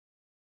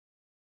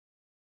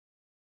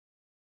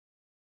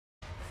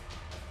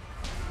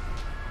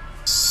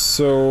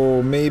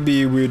So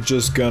maybe we're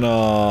just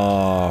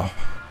gonna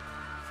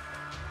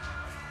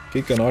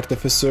kick an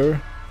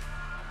artificer,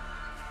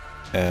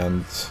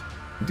 and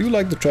I do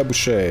like the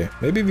trebuchet.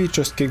 Maybe we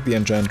just kick the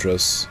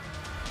enchantress.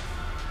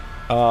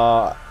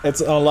 It's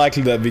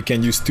unlikely that we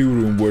can use 2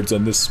 rune words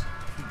on this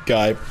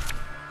guy,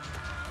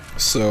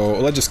 so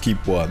let's just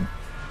keep 1.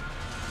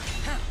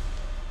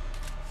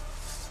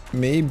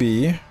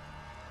 Maybe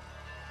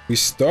we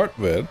start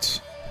with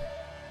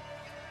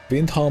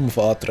Windhelm of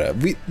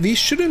Atre. We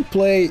shouldn't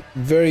play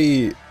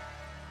very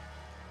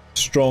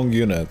strong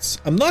units.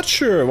 I'm not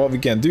sure what we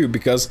can do,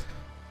 because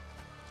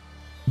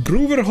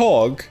Brewer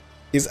Hog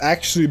is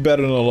actually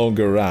better in a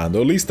longer round,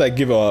 or at least I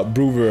give a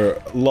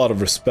Brewer a lot of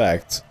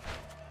respect.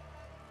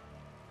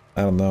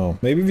 I don't know.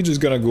 Maybe we're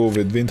just gonna go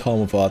with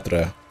Windhelm of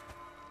Atre.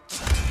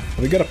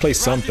 We gotta play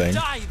something.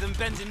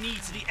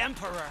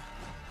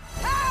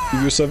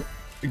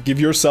 Give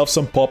yourself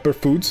some pauper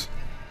food.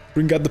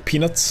 Bring out the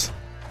peanuts.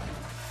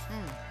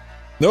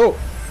 No!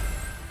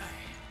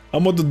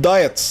 I'm on the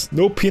diet.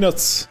 No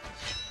peanuts.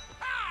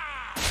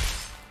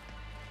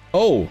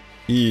 Oh,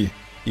 he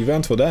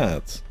went for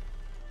that.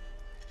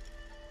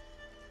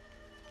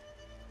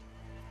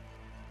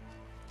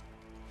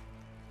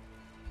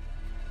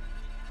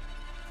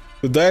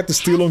 The diet is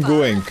still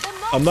ongoing.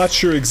 I'm not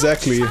sure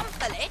exactly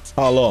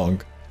how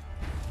long.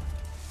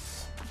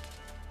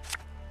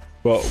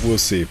 But we'll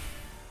see.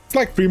 It's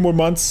like 3 more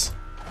months,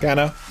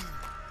 kinda.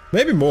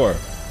 Maybe more.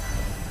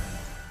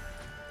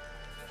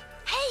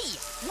 Hey,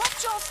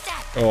 watch your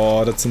step.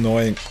 Oh, that's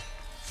annoying.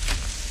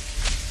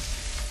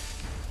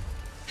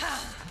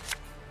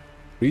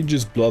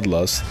 Regis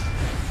Bloodlust.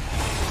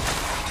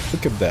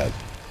 Look at that.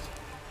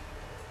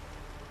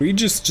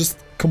 Regis just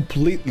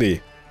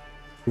completely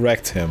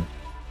wrecked him.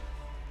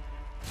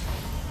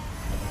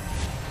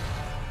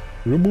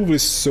 Removal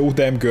is so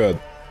damn good.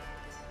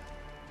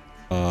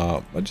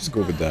 I'll just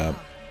go with that.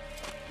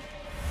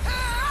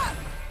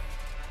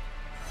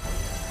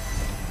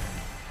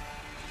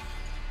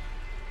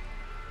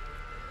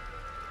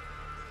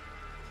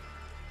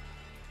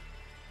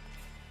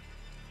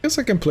 Guess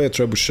I can play a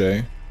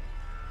trebuchet.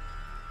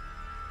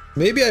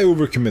 Maybe I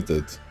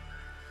overcommitted.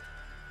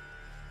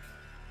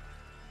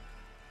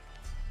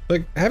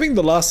 Like, having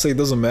the last say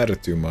doesn't matter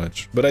too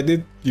much, but I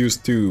did use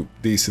 2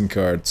 decent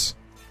cards.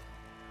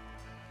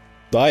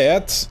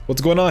 Diet?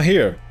 What's going on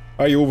here?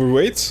 Are you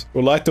overweight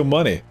or light on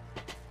money?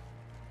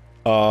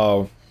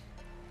 I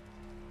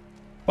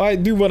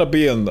do want to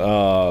be in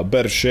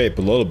better shape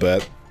a little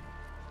bit.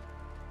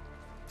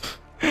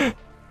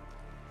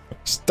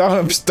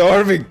 I'm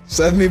starving!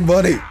 Send me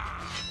money!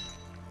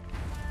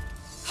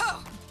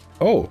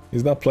 Oh,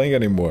 he's not playing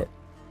anymore.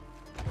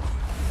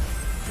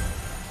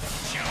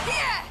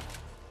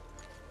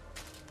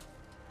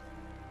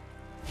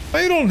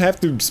 I don't have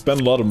to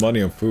spend a lot of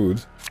money on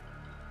food.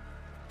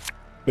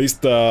 At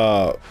least,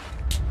 I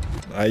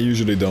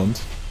usually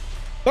don't.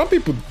 Some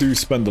people do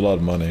spend a lot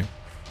of money.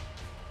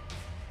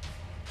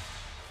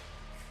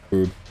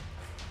 Food.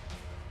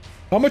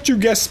 How much you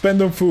guys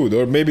spend on food?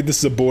 Or maybe this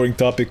is a boring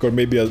topic, or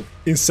maybe an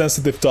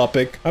insensitive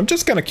topic. I'm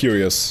just kinda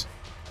curious.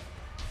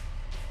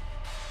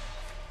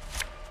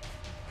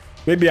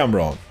 Maybe I'm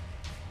wrong.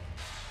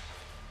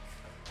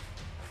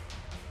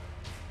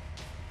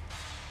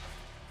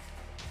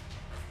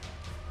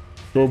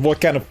 Or what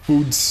kind of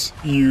food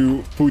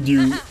you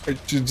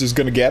just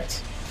gonna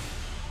get?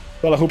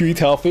 Well, I hope you eat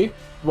healthy.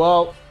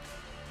 Well,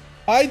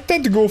 I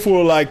tend to go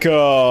for like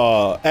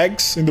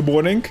eggs in the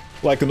morning,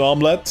 like an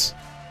omelette,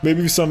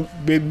 maybe with some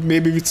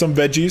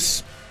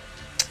veggies.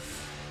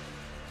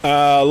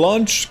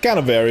 Lunch kind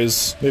of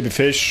varies. Maybe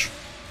fish.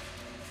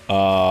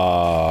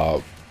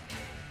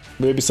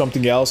 Maybe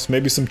something else.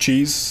 Maybe some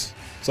cheese.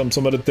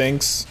 Some other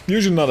things.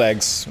 Usually not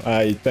eggs.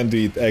 I tend to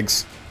eat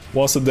eggs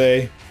once a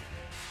day.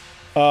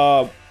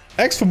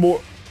 Eggs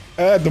for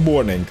the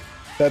morning.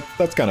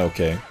 That's kind of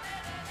okay.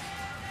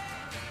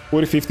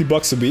 40-50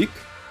 bucks a week.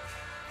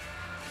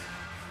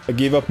 I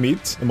gave up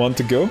meat a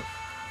month ago.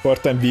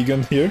 Part-time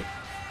vegan here.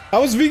 I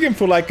was vegan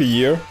for like a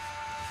year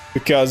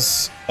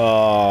because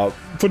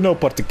for no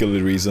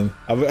particular reason.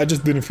 I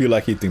just didn't feel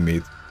like eating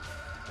meat.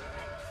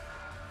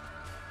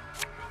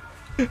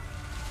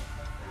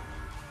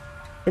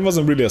 It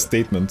wasn't really a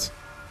statement.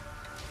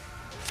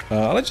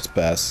 Let's just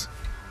pass.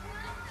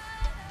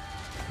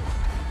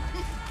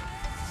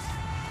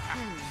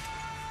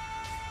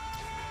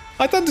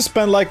 I tend to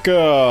spend like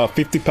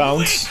 50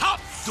 pounds,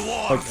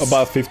 like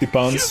about 50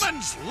 pounds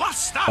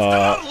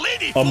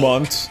a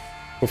month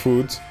for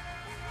food,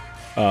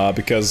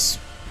 because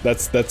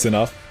that's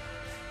enough.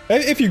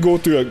 And if you go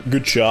to a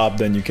good shop,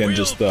 then you can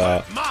just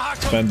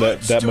spend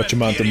that much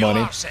amount of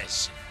money.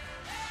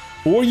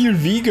 Or you're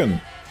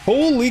vegan.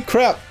 Holy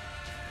crap!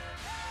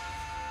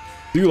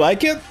 Do you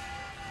like it?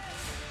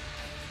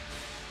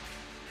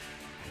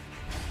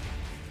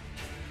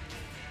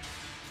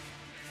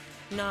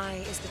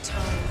 Nigh is the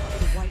time of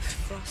the white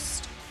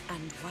frost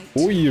and white.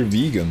 Oh, you're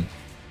vegan.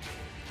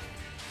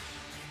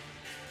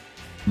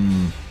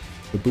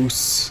 The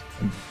boosts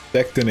and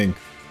deck thinning.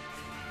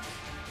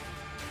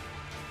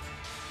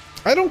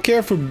 I don't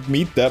care for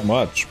meat that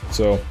much,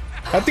 so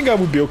I think I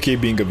would be okay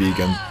being a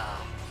vegan.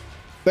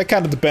 That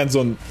kind of depends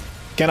on,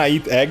 can I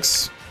eat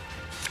eggs?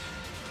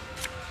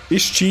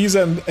 Is cheese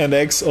and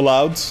eggs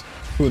allowed?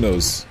 Who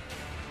knows?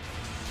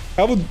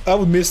 I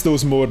would miss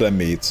those more than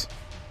meat.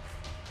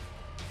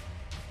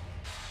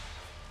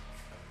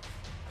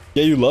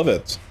 Yeah, you love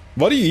it.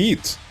 What do you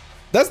eat?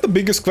 That's the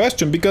biggest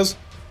question, because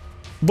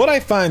what I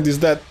find is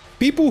that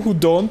people who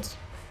don't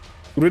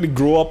really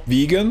grow up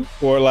vegan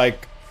or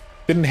like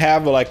didn't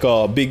have like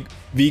a big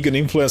vegan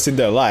influence in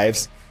their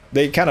lives,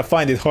 they kind of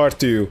find it hard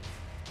to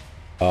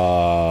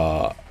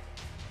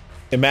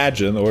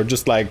imagine or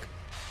just like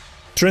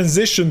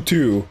transition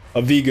to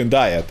a vegan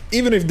diet,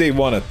 even if they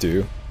wanted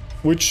to,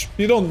 which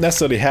you don't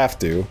necessarily have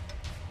to.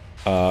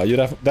 You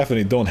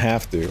definitely don't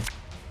have to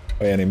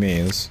by any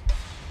means.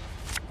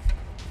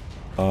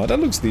 That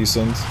looks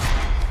decent.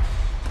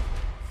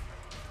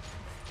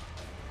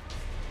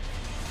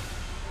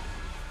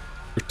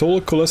 Your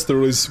total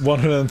cholesterol is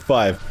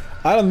 105.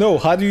 I don't know,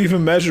 how do you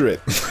even measure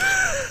it?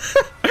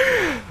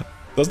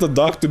 Does the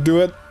doctor do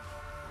it?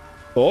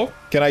 Oh,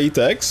 can I eat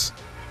eggs?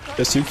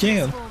 Yes, you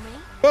can.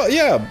 Well,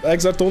 yeah,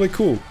 eggs are totally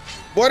cool.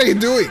 What are you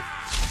doing?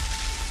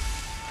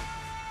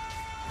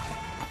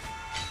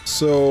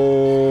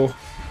 So...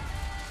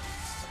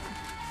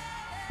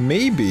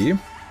 maybe...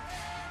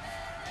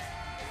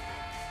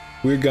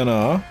 we're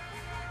gonna...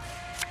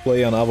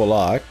 play on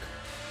Avalok.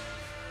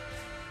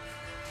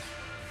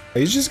 Are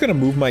you just gonna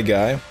move my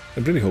guy? I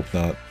really hope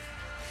not.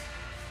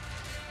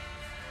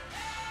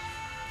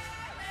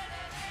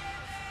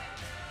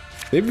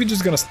 Maybe we're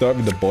just gonna start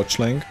with the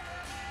botchling.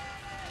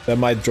 That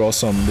might draw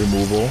some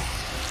removal.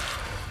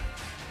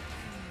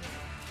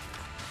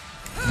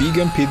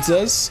 Vegan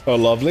pizzas are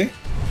lovely.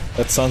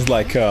 That sounds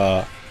like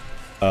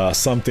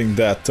something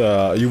that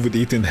you would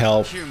eat in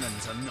hell.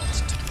 Humans are not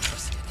to be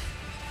trusted.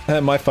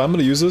 And my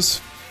family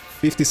uses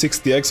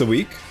 50-60 eggs a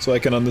week, so I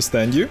can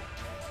understand you.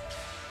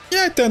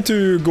 Yeah, I tend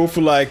to go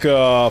for like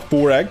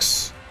 4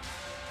 eggs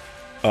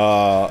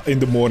in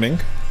the morning.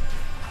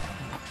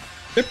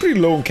 They're pretty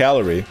low in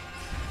calorie.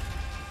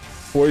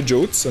 Porridge,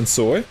 oats, and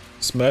soy.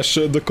 Smash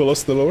the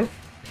cholesterol.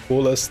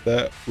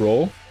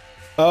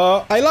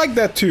 I like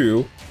that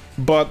too,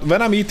 but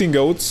when I'm eating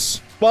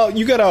oats, well,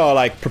 you gotta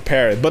like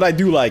prepare it, but I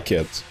do like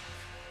it.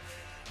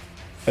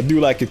 I do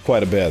like it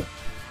quite a bit.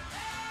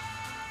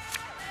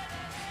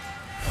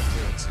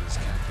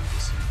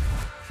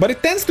 But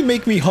it tends to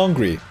make me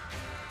hungry.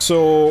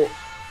 So,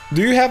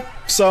 do you have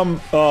some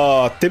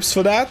tips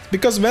for that?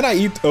 Because when I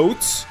eat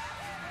oats,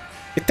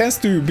 it tends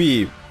to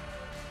be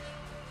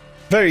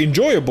very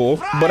enjoyable,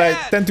 but I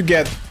tend to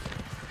get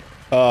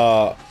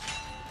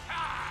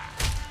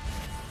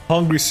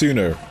hungry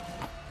sooner.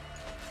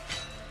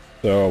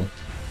 So,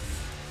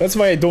 that's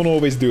why I don't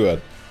always do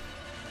it.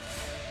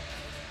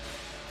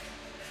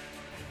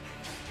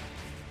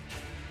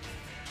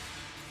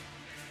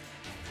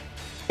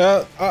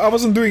 I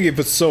wasn't doing it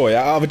with soy.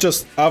 I was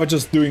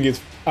just doing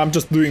it. I'm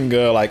just doing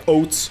like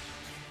oats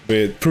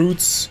with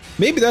fruits.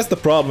 Maybe that's the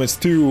problem. It's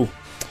too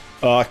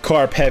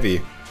carb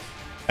heavy,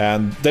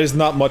 and there's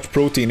not much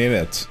protein in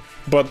it.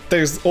 But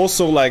there's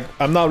also like,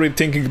 I'm not really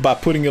thinking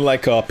about putting in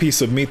like a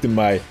piece of meat in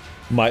my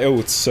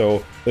oats.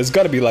 So there's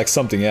got to be like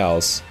something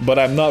else. But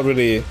I'm not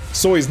really.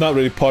 Soy is not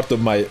really part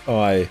of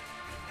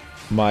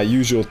my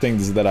usual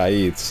things that I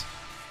eat.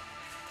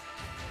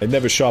 I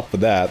never shop for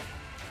that.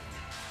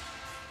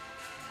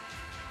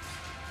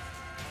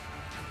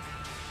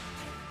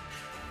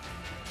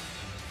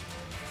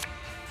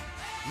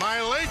 My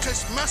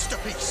latest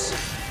masterpiece.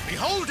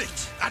 Behold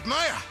it.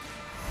 Admire.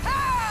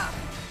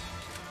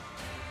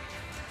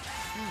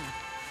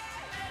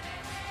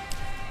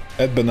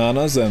 Add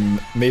bananas and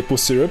maple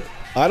syrup.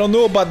 I don't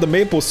know about the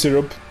maple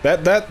syrup.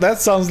 That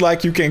sounds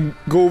like you can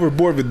go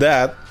overboard with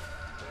that.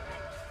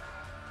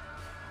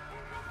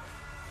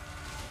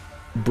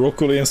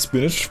 Broccoli and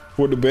spinach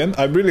for the win.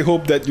 I really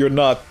hope that you're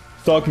not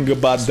talking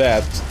about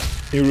that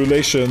in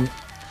relation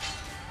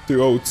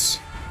to oats.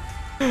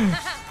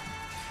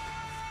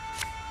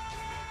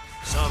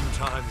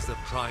 Sometimes the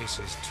price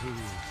is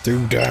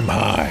too damn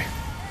high.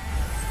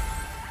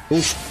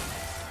 Oof.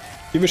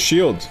 Give a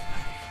shield.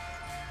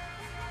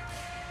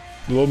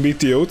 Low meat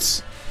the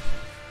oats.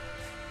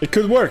 It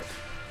could work.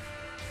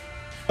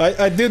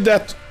 I did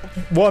that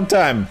one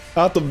time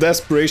out of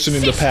desperation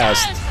in the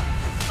past.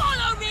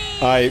 Follow me!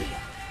 I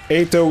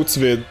ate oats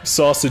with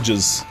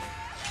sausages.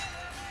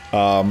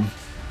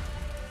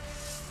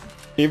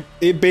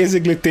 It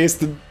basically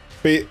tasted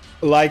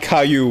like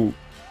how you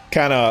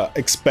kinda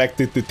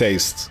expect it to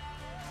taste.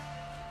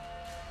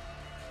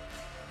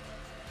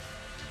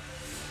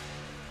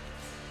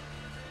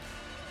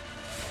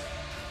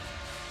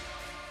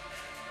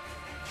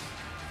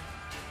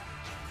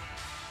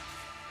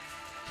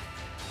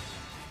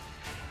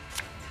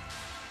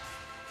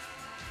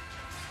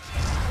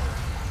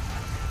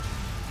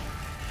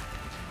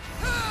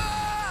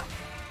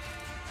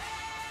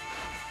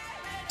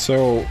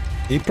 So,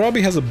 he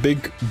probably has a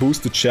big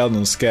boosted shell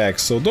on Skag,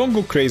 so don't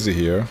go crazy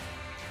here.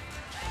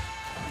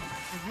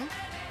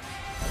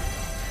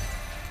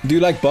 Do you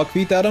like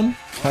buckwheat, Adam?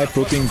 High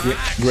protein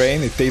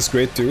grain, it tastes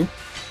great too.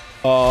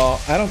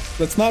 I don't,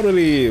 that's not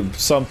really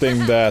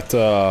something that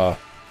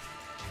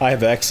I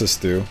have access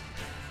to.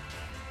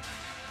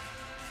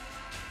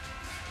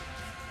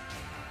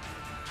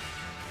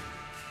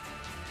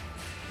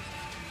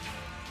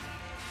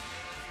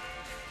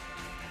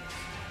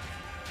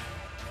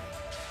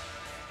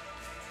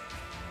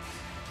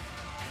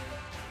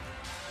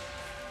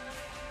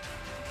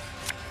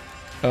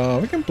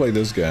 We can play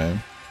this game.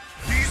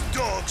 These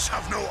dogs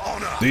have no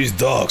honor. These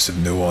dogs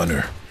have no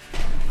honor.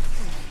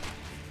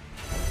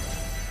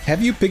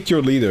 Have you picked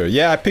your leader?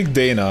 Yeah, I picked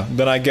Dana,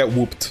 then I get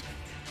whooped.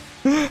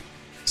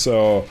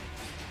 So,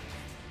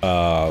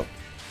 a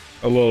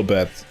little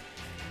bit.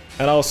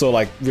 And also,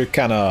 like, we're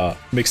kinda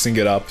mixing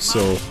it up, so...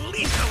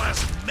 Lethal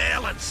as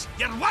melons.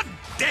 You're one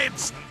dead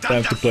I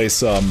have to play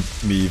some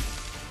Meve.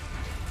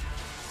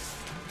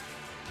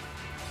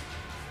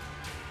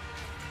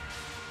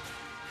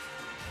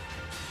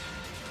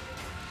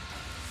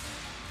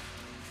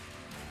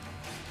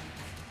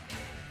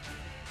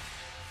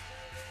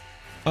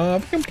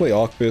 We can play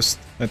Ockfist.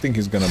 I think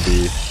he's gonna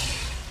be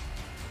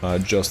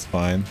just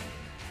fine.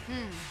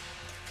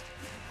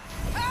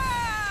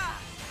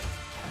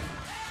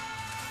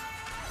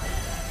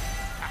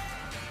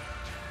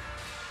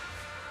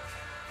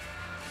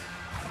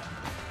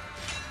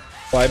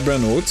 Fiber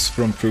and oats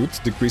from fruit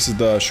decreases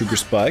the sugar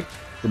spike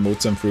from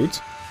oats and fruit.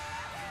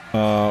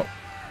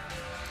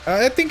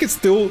 I think it's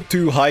still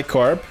too high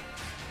carb.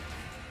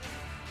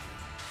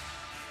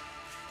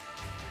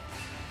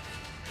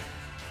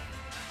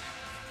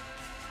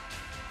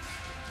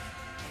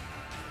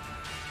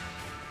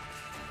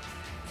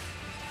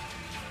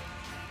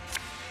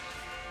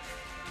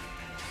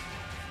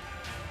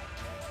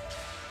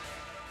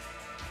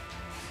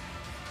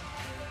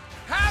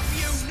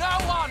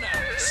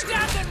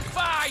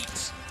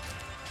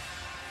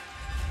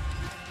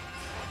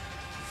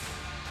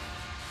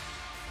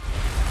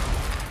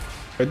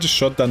 I just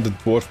shot down the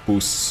dwarf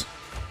boosts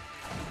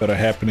that are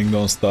happening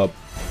non-stop.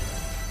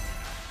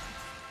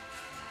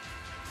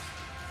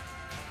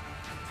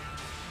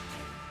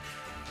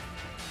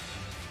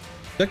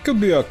 That could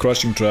be a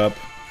crushing trap.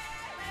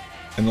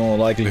 In all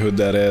likelihood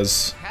that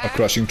is a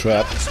crushing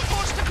trap.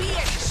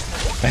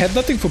 I had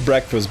nothing for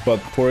breakfast but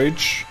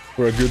porridge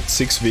for a good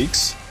 6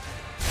 weeks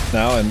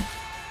now and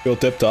feel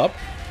tipped up.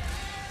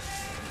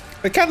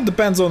 It kind of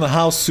depends on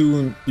how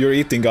soon you're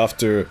eating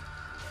after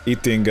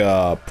eating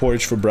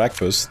porridge for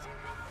breakfast.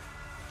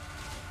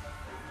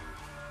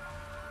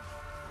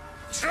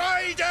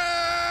 Try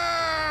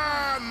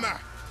them!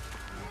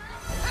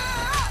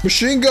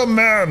 Machine Gun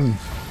Man!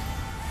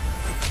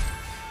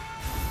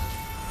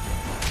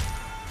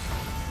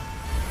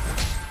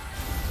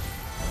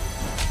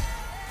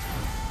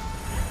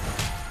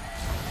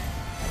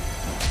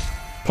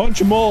 Punch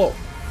them all!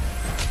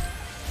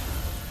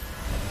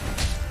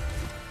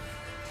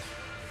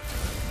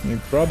 He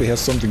probably has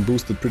something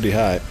boosted pretty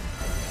high.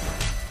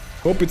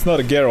 Hope it's not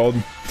a Geralt.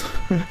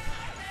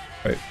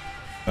 Wait.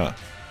 Ah.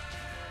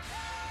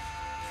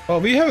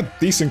 Well, we have a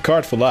decent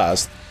card for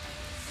last.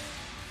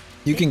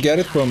 You can get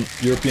it from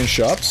European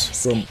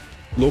shops, from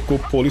local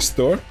police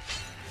store.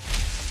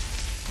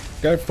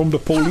 Get it from the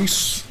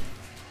police.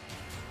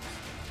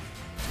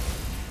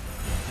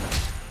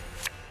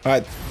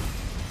 Alright.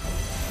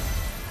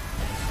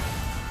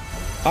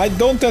 I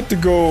don't have to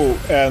go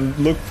and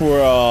look for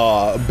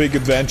a big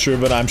adventure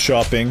when I'm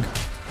shopping.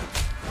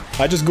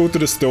 I just go to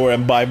the store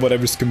and buy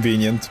whatever's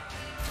convenient.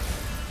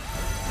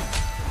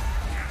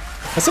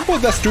 I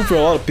suppose that's true for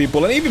a lot of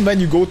people, and even when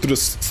you go to the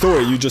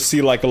store, you just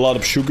see like a lot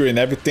of sugar and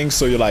everything,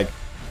 so you're like,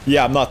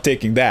 yeah, I'm not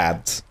taking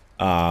that.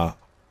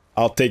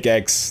 I'll take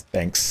eggs,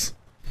 thanks.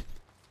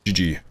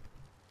 GG.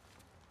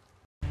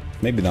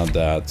 Maybe not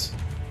that.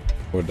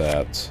 Or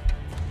that.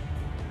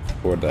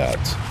 Or that.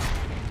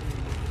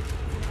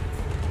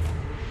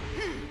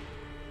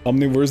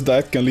 Omnivore's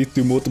diet can lead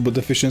to multiple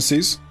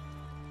deficiencies.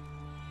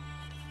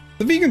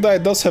 The vegan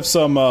diet does have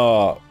some,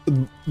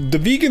 the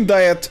vegan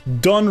diet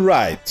done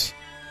right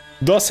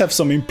does have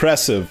some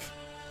impressive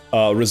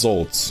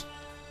results,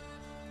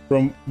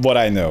 from what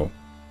I know.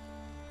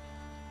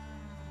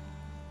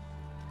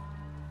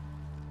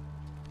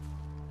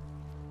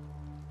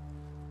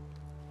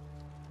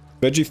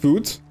 Veggie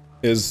food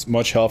is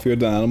much healthier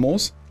than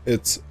animals.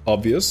 It's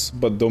obvious,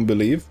 but don't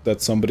believe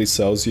that somebody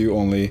sells you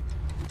only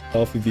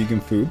healthy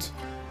vegan food.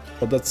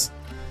 But that's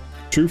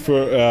true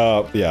for,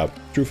 yeah,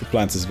 true for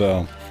plants as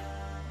well.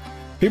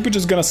 People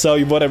just gonna sell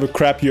you whatever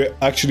crap you're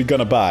actually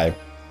gonna buy.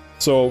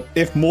 So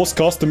if most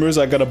customers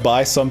are gonna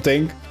buy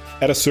something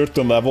at a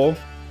certain level,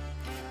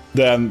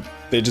 then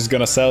they're just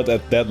gonna sell it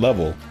at that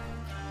level.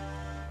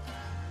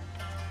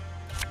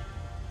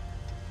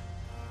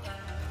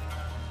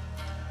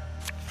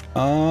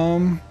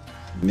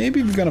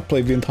 Maybe we're gonna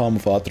play Windhelm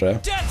of Atre.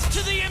 Death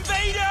to the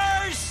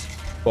invaders!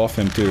 Buff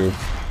him too.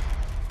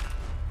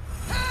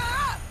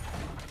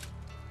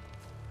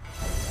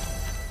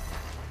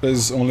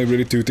 There's only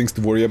really two things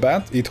to worry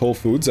about. Eat whole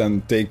foods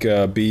and take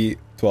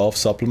B12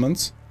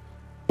 supplements.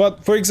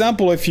 But for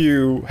example, if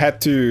you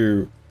had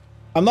to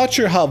I'm not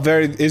sure how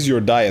varied is your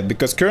diet,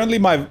 because currently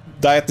my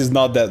diet is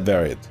not that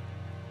varied.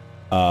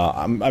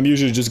 I'm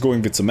usually just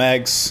going with some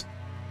eggs,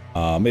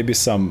 maybe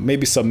some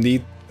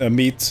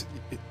meat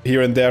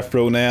here and there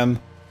thrown in.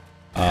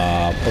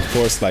 Of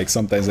course, like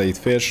sometimes I eat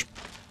fish,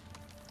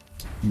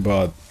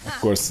 but of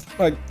course,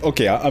 like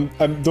okay,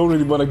 I don't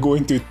really want to go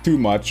into it too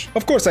much.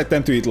 Of course, I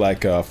tend to eat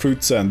like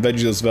fruits and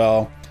veggies as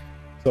well,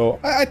 so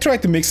I try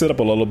to mix it up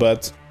a little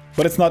bit,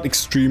 but it's not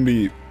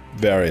extremely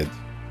varied,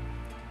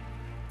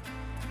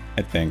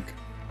 I think.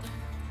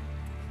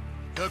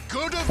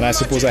 And I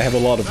suppose I have a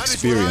lot of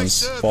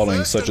experience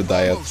following such a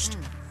diet.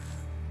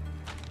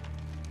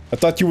 I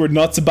thought you were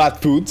nuts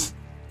about food.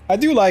 I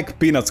do like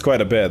peanuts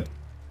quite a bit.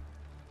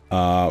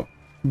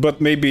 But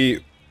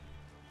maybe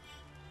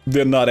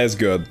they're not as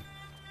good.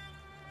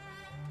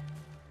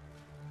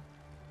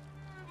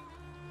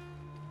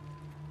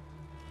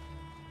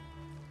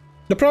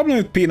 The problem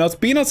with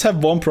peanuts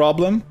have one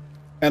problem,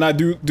 and I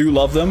do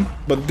love them,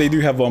 but they do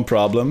have one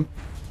problem,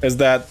 is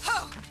that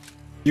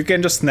you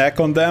can just snack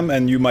on them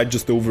and you might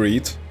just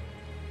overeat.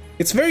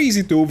 It's very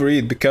easy to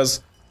overeat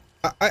because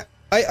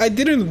I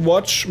didn't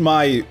watch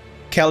my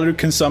calorie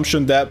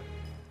consumption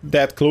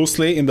that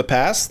closely in the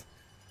past,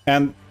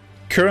 and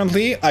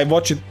currently I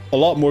watch it a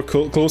lot more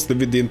closely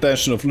with the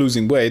intention of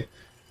losing weight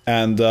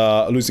and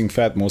losing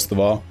fat most of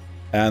all,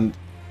 and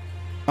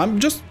I'm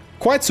just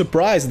quite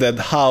surprised at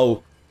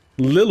how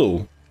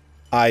little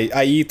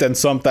I eat and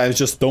sometimes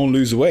just don't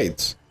lose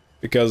weight,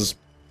 because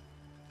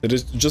it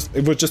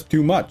was just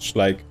too much.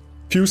 Like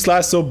few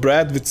slices of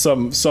bread with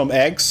some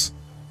eggs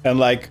and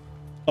like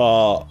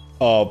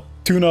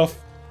tuna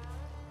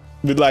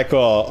with like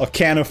a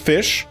can of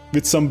fish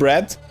with some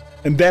bread,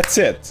 and that's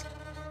it.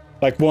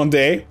 Like one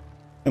day,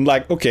 and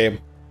like okay,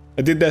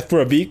 I did that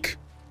for a week.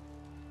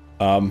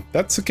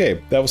 That's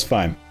okay. That was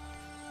fine.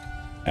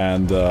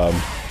 And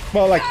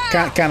well, like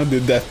kind of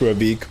did that for a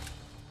week,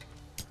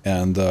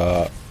 and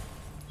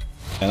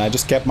I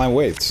just kept my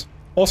weight.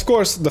 Of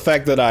course, the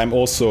fact that I'm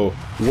also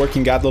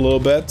working out a little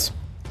bit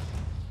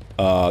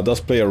does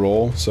play a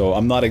role, so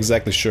I'm not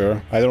exactly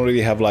sure. I don't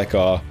really have like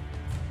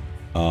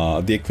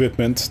the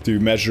equipment to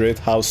measure it,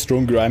 how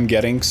stronger I'm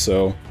getting,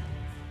 so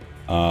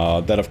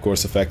that of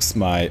course affects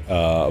my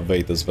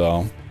weight as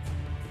well.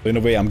 So in a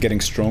way, I'm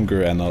getting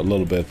stronger and a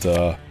little bit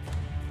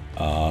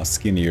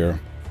skinnier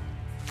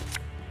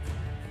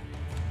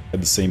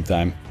at the same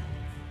time.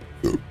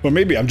 Or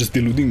maybe I'm just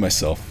deluding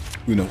myself,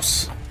 who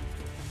knows.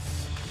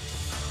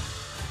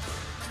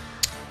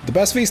 The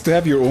best way is to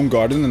have your own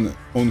garden and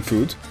own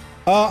food.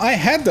 I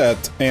had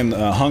that in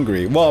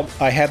Hungary. Well,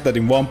 I had that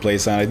in one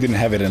place and I didn't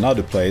have it in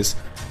another place.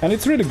 And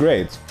it's really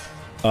great.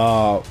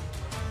 I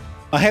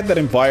had that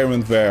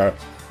environment where,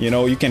 you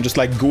know, you can just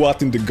like go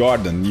out in the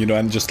garden, you know,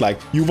 and just like,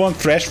 you want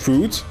fresh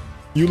fruit?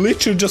 You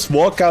literally just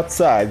walk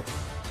outside,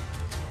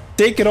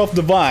 take it off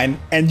the vine,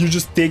 and you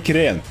just take it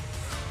in.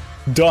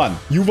 Done.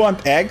 You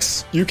want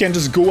eggs? You can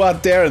just go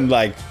out there and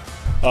like,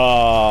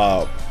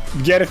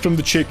 get it from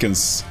the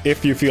chickens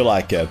if you feel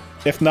like it.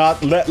 If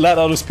not, let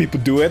other people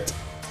do it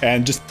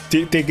and just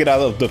take it out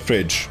of the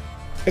fridge.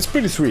 It's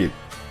pretty sweet.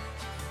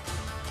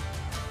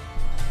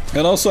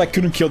 And also, I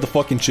couldn't kill the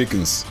fucking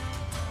chickens.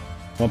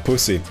 One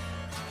pussy.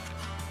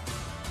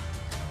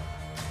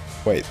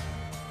 Wait.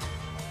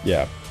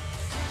 Yeah.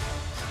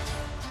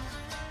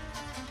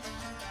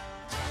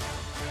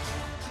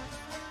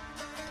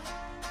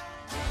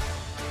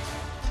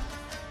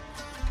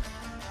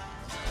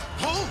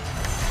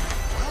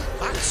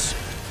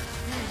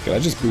 Can I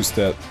just boost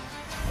that?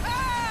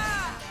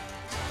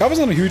 I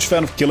wasn't a huge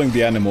fan of killing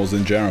the animals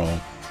in general.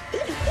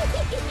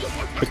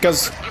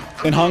 Because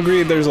in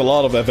Hungary there's a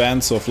lot of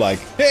events of like,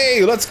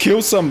 hey, let's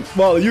kill some...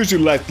 Well,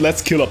 usually like,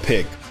 let's kill a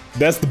pig.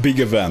 That's the big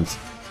event.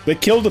 They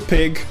kill the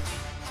pig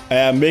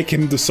and make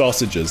him into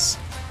sausages.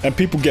 And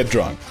people get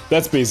drunk.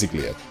 That's basically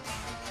it.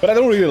 But I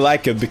don't really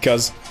like it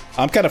because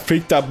I'm kind of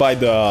freaked out by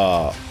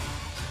the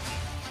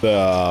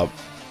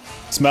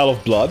smell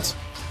of blood.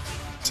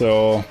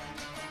 So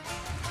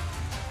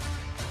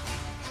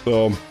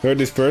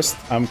heard it first.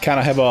 I'm kind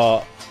of have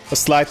a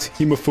slight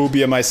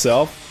hemophobia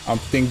myself. I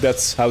think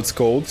that's how it's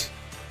called.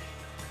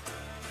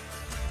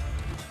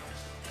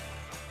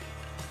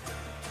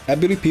 I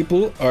believe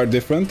people are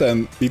different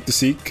and need to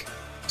seek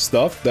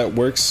stuff that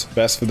works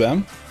best for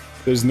them.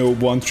 There's no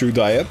one true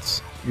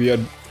diet. We are...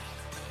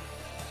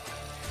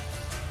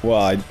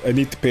 Well, I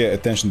need to pay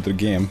attention to the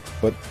game,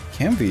 but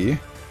can we?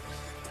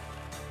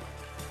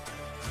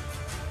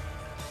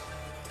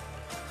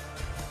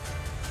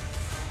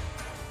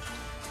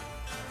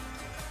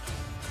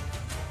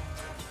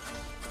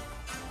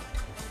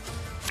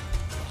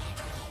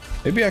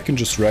 Maybe I can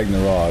just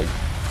Ragnarok.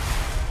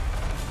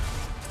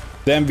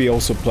 Then we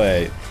also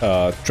play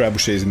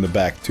trebuchets in the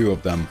back, 2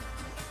 of them.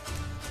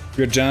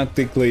 We're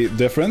genetically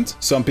different.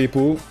 Some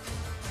people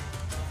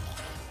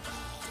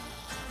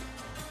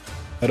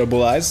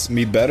metabolize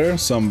meat better,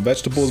 some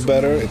vegetables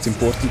better. It's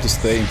important to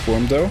stay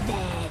informed though.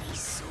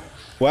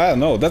 Wow,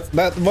 no,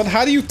 what,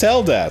 how do you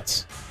tell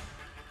that?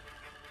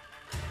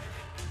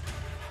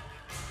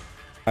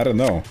 I don't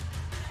know.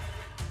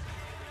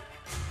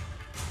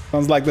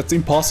 Sounds like that's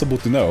impossible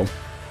to know.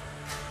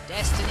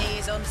 Destiny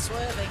is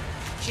unswerving.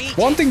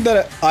 One thing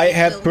that I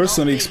had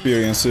personally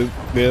experienced it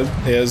with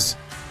is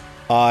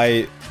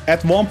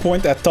at one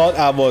point I thought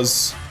I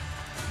was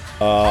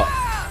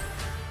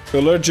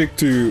allergic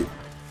to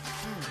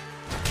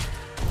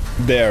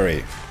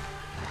dairy.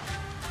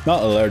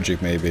 Not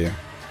allergic, maybe.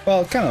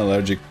 Well, kind of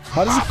allergic.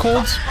 How is it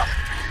called?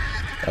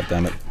 God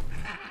damn it.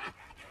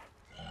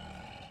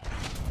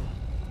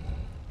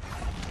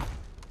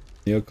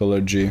 Milk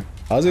allergy.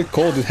 How's it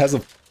called? It has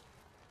a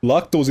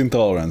lactose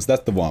intolerance.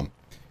 That's the one.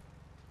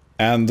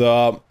 And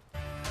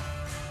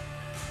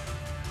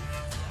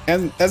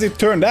as it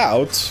turned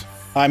out,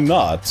 I'm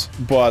not.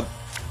 But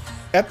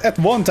at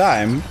one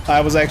time, I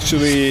was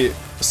actually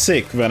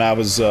sick when I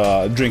was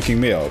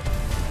drinking milk.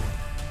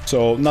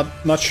 So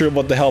not sure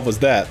what the hell was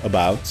that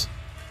about.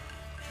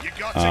 You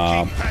got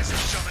to keep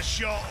peasants on a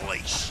short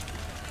leash.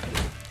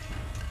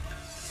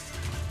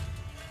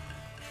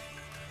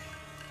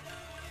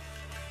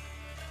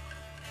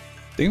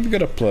 I think we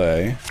gotta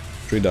play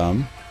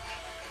Freedom.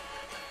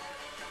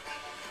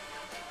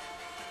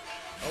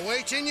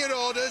 Awaiting your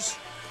orders.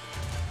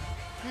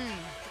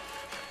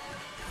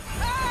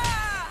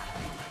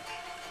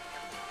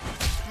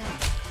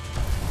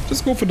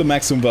 Just go for the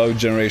maximum value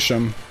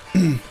generation.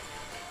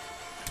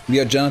 We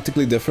are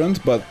genetically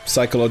different, but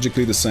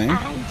psychologically the same.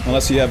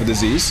 Unless you have a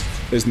disease,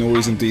 there's no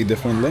reason to eat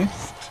differently.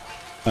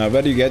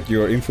 Where do you get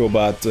your info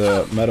about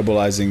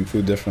metabolizing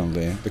food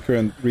differently? The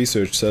current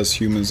research says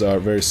humans are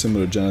very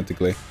similar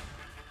genetically.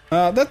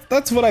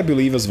 That's what I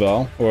believe as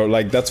well, or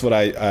like that's what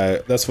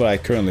I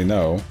currently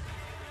know.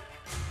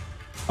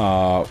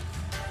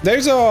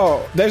 There's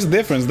a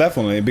difference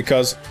definitely,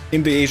 because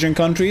in the Asian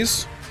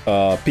countries,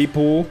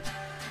 people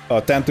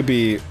tend to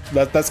be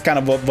that's kind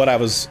of what I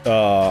was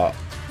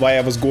why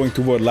I was going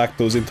toward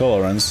lactose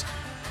intolerance.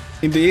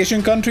 In the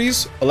Asian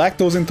countries,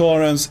 lactose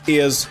intolerance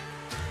is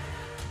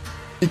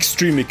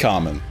extremely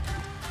common.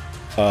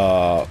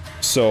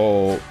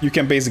 So you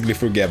can basically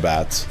forget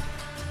that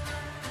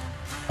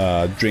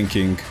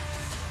drinking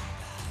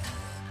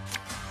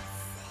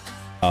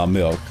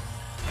milk.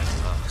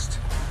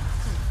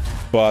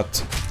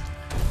 But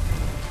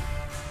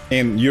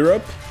in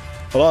Europe,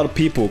 a lot of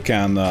people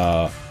can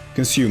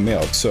consume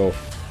milk, so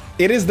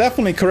it is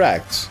definitely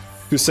correct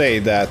to say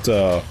that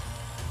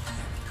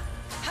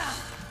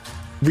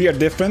we are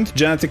different,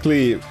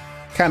 genetically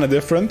kind of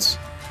different,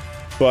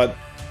 but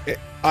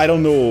I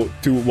don't know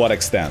to what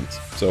extent,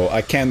 so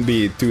I can't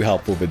be too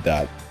helpful with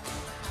that.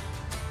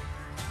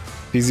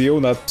 Physio,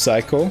 not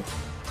psycho?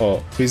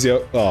 Oh,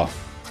 physio. Oh.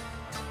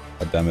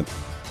 God damn it.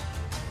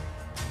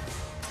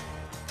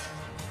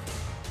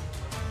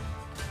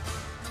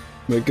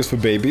 Milk is for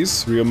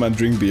babies. Real men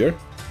drink beer.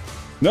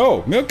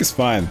 No, milk is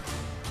fine.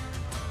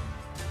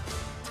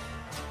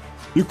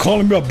 You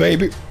calling me a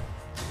baby?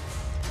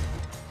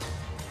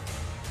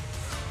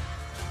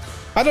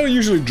 I don't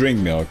usually drink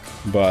milk,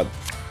 but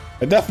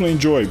I definitely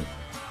enjoy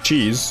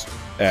cheese,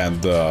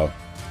 and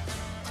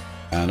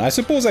I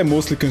suppose I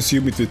mostly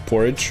consume it with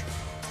porridge.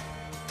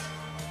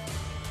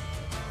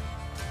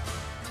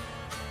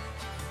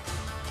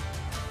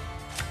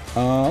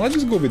 Let's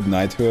just go with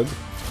knighthood.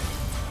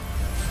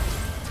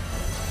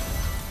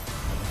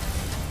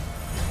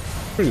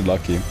 Pretty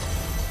lucky.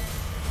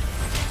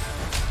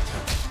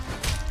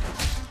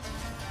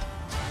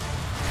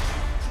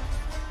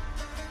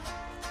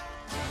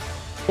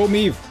 Oh,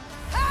 Meve.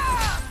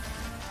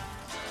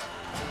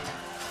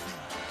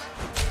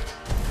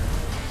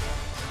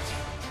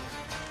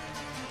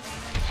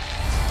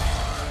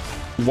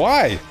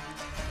 Why?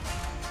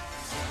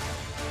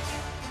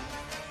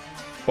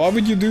 Why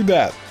would you do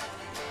that?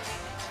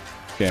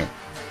 Okay.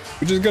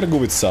 We just gotta go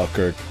with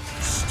Selkirk.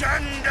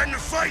 Stand and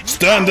fight!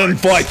 Stand and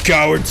fight,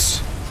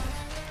 cowards!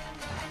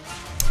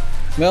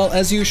 Well,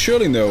 as you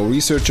surely know,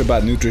 research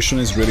about nutrition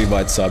is really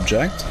wide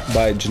subject.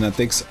 By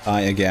genetics,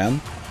 I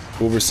again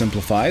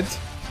oversimplified.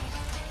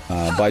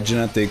 By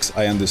genetics,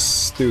 I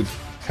understood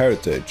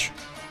heritage.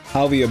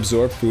 How we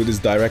absorb food is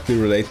directly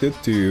related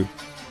to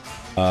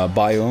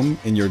biome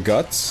in your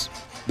guts.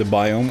 The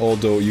biome,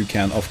 although you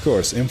can of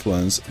course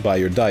influence by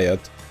your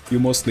diet, you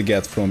mostly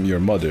get from your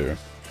mother.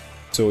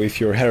 So if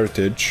your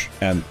heritage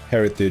and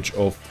heritage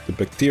of the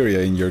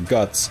bacteria in your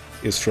guts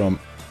is from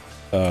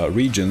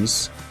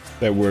regions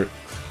that were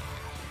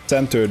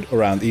centered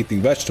around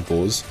eating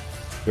vegetables,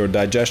 your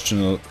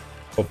digestion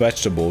of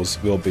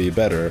vegetables will be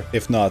better.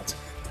 If not,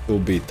 it will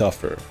be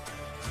tougher.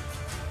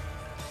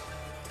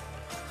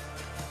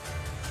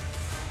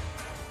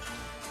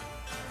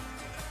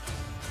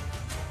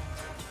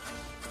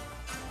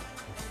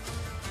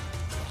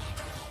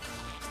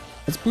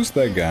 Let's boost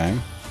that guy.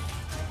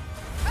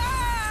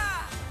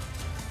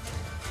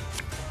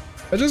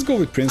 Let's just go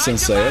with Prince and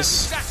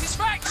Sayas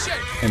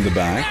in the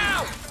back.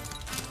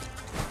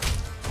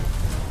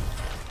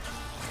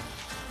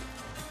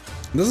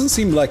 Doesn't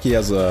seem like he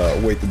has a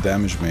way to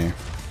damage me.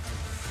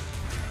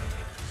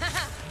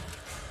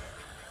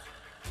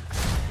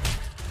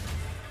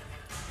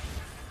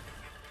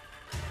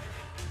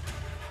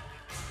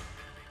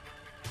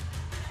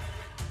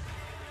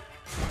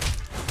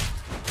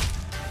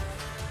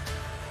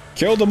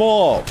 Kill them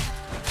all!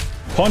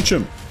 Punch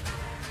him!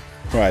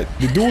 Right,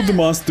 we do the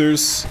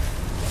monsters.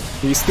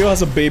 He still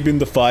has a baby in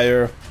the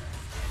fire.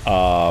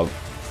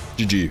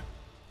 GG.